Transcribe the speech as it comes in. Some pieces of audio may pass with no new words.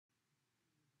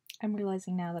I'm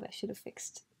realizing now that I should have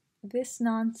fixed this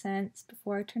nonsense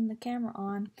before I turned the camera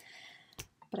on,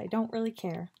 but I don't really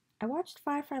care. I watched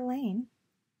Firefly Lane.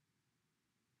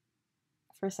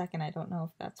 For a second, I don't know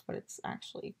if that's what it's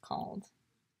actually called.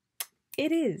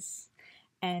 It is.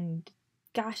 And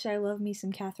gosh, I love me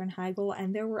some Katherine Heigl,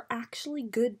 and there were actually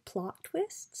good plot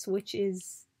twists, which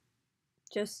is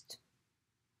just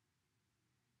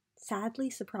sadly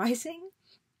surprising.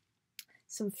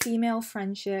 Some female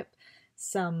friendship,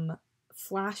 some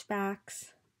flashbacks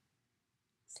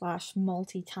 /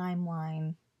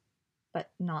 multi-timeline, but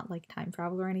not like time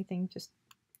travel or anything, just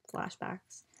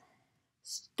flashbacks.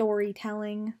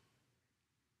 Storytelling,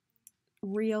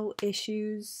 real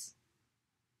issues,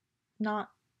 not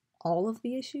all of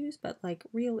the issues, but like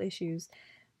real issues.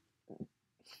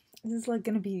 This is like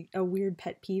gonna be a weird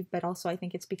pet peeve, but also I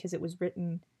think it's because it was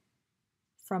written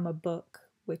from a book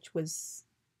which was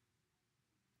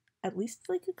at least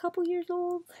like a couple years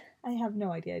old. I have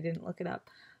no idea, I didn't look it up.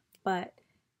 But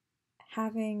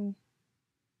having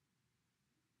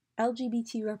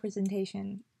LGBT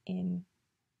representation in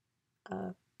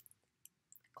a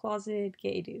closeted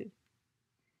gay dude.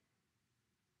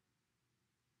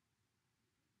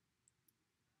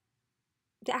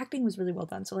 The acting was really well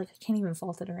done, so like I can't even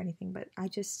fault it or anything, but I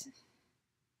just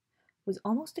was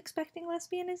almost expecting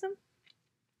lesbianism.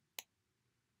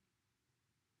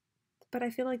 But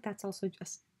I feel like that's also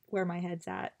just where my head's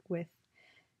at with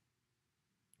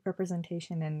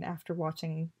representation, and after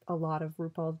watching a lot of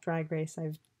RuPaul's Drag Race,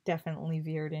 I've definitely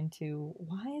veered into,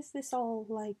 why is this all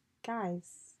like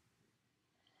guys?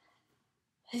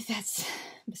 That's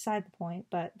beside the point,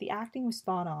 but the acting was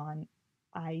spot on.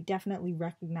 I definitely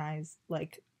recognized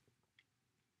like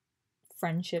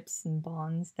friendships and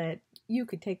bonds that you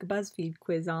could take a BuzzFeed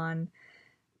quiz on.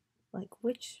 Like,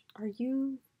 which are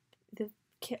you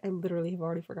I literally have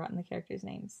already forgotten the characters'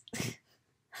 names.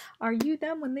 Are you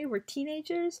them when they were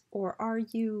teenagers, or are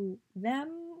you them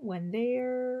when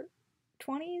they're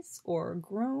 20s or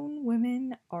grown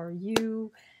women? Are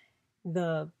you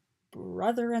the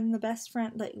brother and the best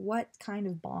friend? Like, what kind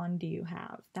of bond do you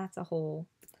have? That's a whole...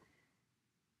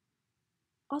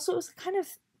 Also, it was kind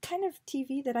of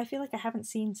TV that I feel like I haven't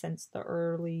seen since the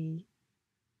early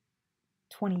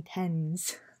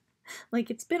 2010s.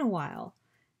 Like, it's been a while.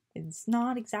 It's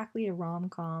not exactly a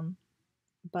rom-com,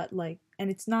 but like, and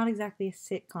it's not exactly a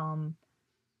sitcom,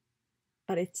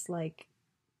 but it's like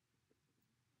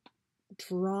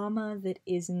drama that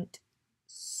isn't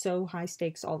so high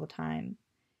stakes all the time.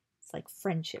 It's like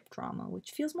friendship drama,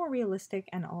 which feels more realistic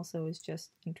and also is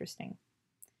just interesting.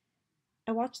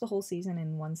 I watched the whole season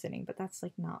in one sitting, but that's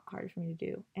like not hard for me to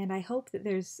do. And I hope that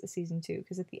there's a season 2,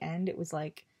 because at the end it was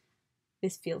like,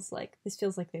 this feels like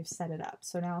they've set it up.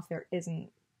 So now if there isn't,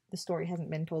 the story hasn't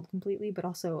been told completely. But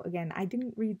also, again, I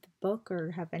didn't read the book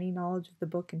or have any knowledge of the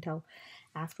book until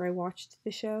after I watched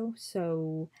the show,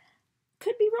 so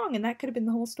could be wrong, and that could have been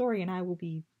the whole story, and I will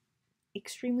be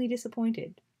extremely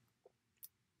disappointed.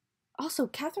 Also,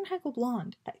 Katherine Heigl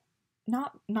blonde,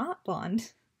 not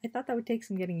blonde. I thought that would take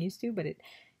some getting used to, but it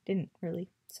didn't really.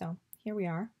 So here we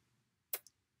are.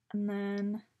 And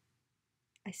then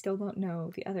I still don't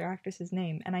know the other actress's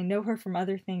name, and I know her from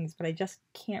other things, but I just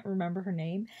can't remember her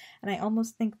name. And I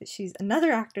almost think that she's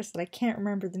another actress that I can't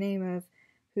remember the name of,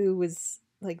 who was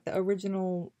like the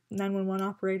original 911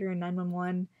 operator in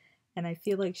 911, and I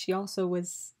feel like she also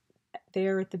was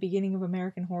there at the beginning of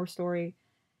American Horror Story.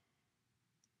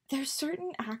 There's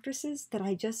certain actresses that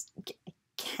I just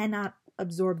cannot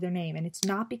absorb their name, and it's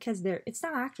not because it's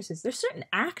not actresses. There's certain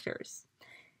actors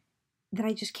that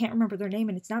I just can't remember their name,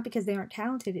 and it's not because they aren't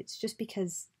talented, it's just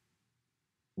because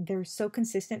they're so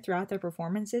consistent throughout their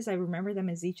performances. I remember them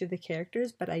as each of the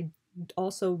characters, but I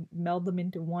also meld them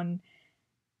into one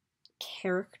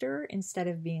character instead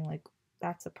of being like,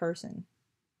 that's a person.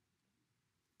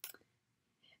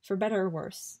 For better or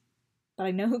worse. But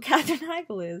I know who Katherine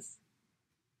Heigl is.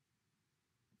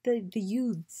 The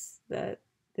youths, the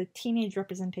teenage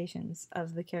representations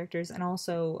of the characters, and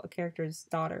also a character's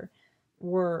daughter,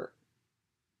 were,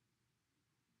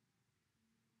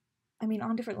 I mean,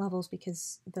 on different levels,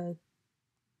 because the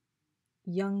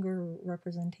younger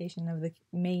representation of the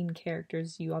main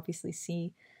characters you obviously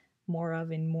see more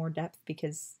of in more depth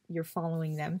because you're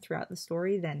following them throughout the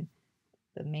story than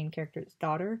the main character's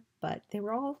daughter, but they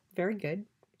were all very good,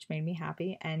 which made me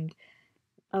happy. And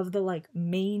of the like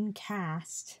main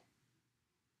cast,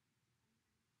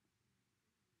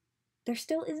 there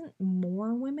still isn't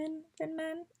more women than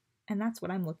men, and that's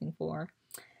what I'm looking for.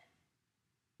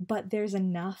 But there's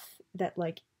enough that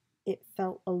like it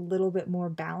felt a little bit more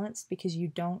balanced, because you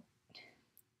don't,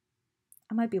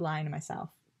 I might be lying to myself,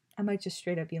 I might just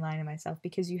straight up be lying to myself,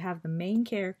 because you have the main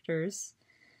characters,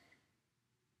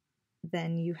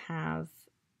 then you have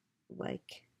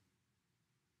like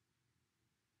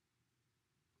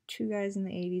two guys in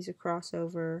the 80s, a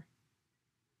crossover,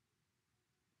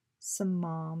 some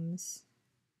moms,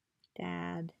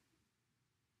 dad,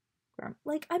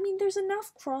 like, I mean, there's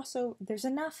enough crossover, there's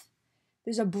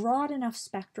a broad enough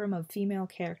spectrum of female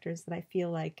characters that I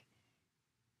feel like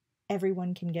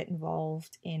everyone can get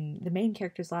involved in the main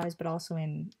characters' lives, but also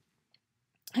in,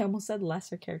 I almost said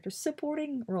lesser characters,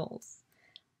 supporting roles.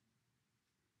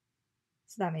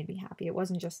 So that made me happy. It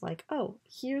wasn't just like, oh,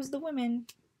 here's the women.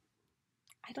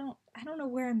 I don't know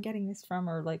where I'm getting this from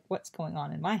or like what's going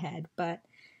on in my head, but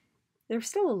there's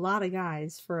still a lot of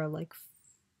guys for a like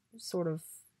sort of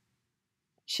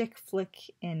chick flick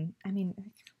in, I mean,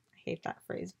 I hate that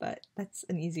phrase, but that's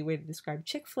an easy way to describe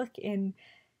chick flick in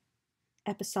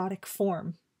episodic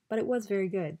form. But it was very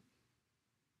good.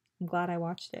 I'm glad I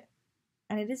watched it.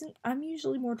 And it isn't, I'm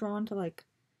usually more drawn to like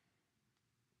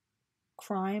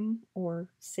crime or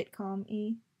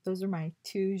sitcom-y. Those are my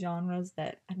two genres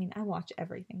that, I mean, I watch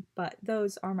everything, but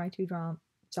those are my two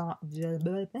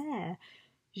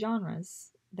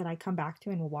genres that I come back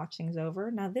to and will watch things over.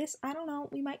 Now this, I don't know,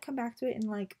 we might come back to it in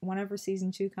like whenever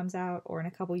season 2 comes out or in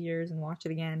a couple years and watch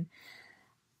it again.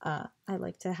 I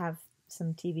like to have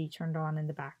some TV turned on in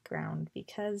the background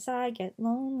because I get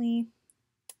lonely.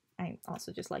 I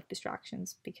also just like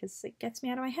distractions because it gets me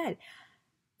out of my head.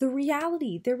 The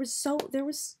reality, there was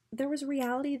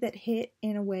reality that hit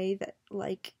in a way that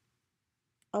like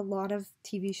a lot of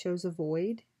TV shows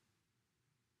avoid.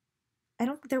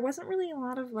 There wasn't really a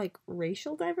lot of like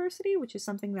racial diversity, which is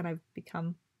something that I've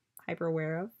become hyper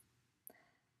aware of.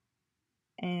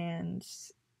 And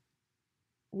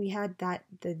we had that,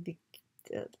 the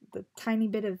tiny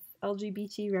bit of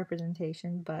LGBT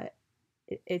representation, but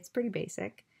it's pretty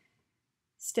basic.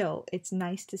 Still, it's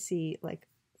nice to see like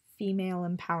female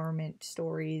empowerment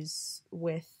stories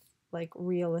with like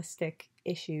realistic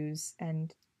issues,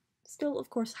 and still of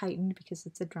course heightened because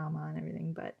it's a drama and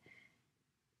everything, but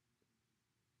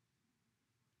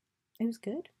it was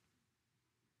good.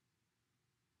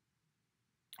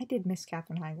 I did miss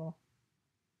Katherine Heigl.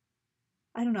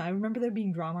 I don't know, I remember there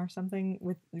being drama or something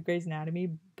with Grey's Anatomy,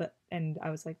 and I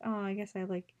was like, oh, I guess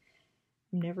I'm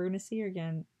never gonna see her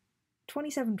again.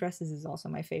 27 Dresses is also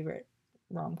my favorite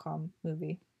rom-com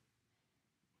movie,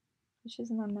 which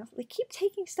isn't on Netflix. They keep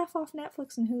taking stuff off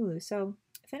Netflix and Hulu, so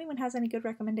if anyone has any good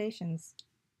recommendations.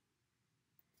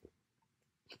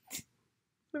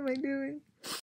 What am I doing?